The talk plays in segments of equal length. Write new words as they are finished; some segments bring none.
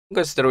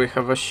Guys, there we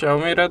have a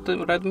Xiaomi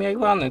Redmi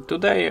A1, and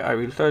today I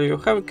will tell you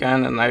how you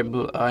can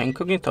enable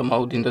Incognito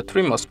Mode in the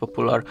 3 most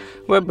popular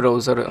web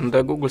browser on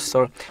the Google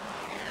Store.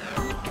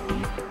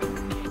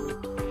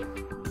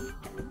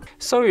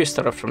 So you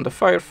start from the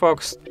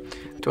Firefox.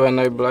 To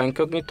enable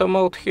Incognito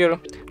Mode here,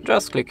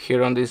 just click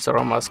here on this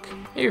arrow mask.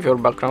 If your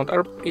background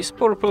is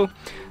purple,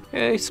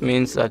 it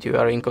means that you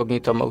are in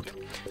Incognito Mode.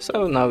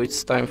 So now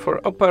it's time for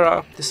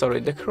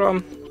the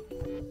Chrome.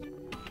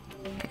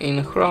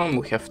 In Chrome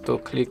we have to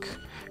click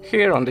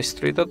here on this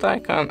 3-dot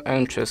icon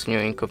and choose New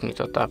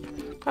Incognito tab.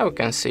 As you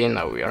can see,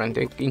 now we are in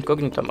the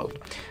Incognito Mode.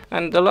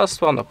 And the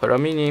last one, Opera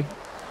Mini.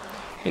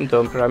 In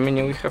the Opera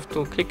Mini we have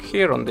to click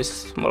here on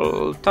this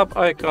small tab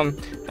icon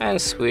and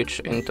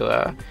switch into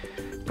a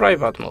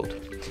private mode.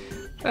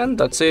 And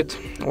that's it.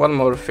 One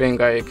more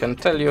thing I can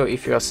tell you: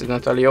 if you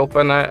accidentally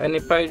open any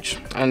page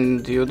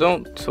and you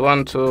don't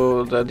want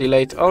to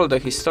delete all the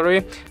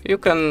history, you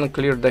can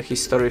clear the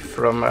history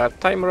from a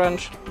time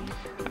range.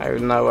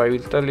 Now I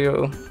will tell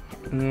you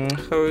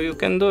how you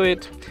can do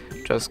it.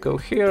 Just go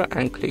here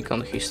and click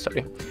on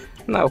history.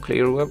 Now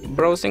clear web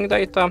browsing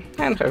data,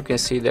 and as you can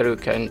see there you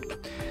can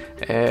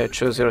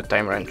choose your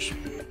time range.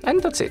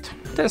 And that's it.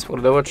 Thanks for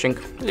the watching.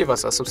 Leave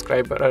us a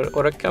subscribe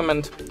or a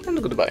comment,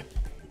 and goodbye.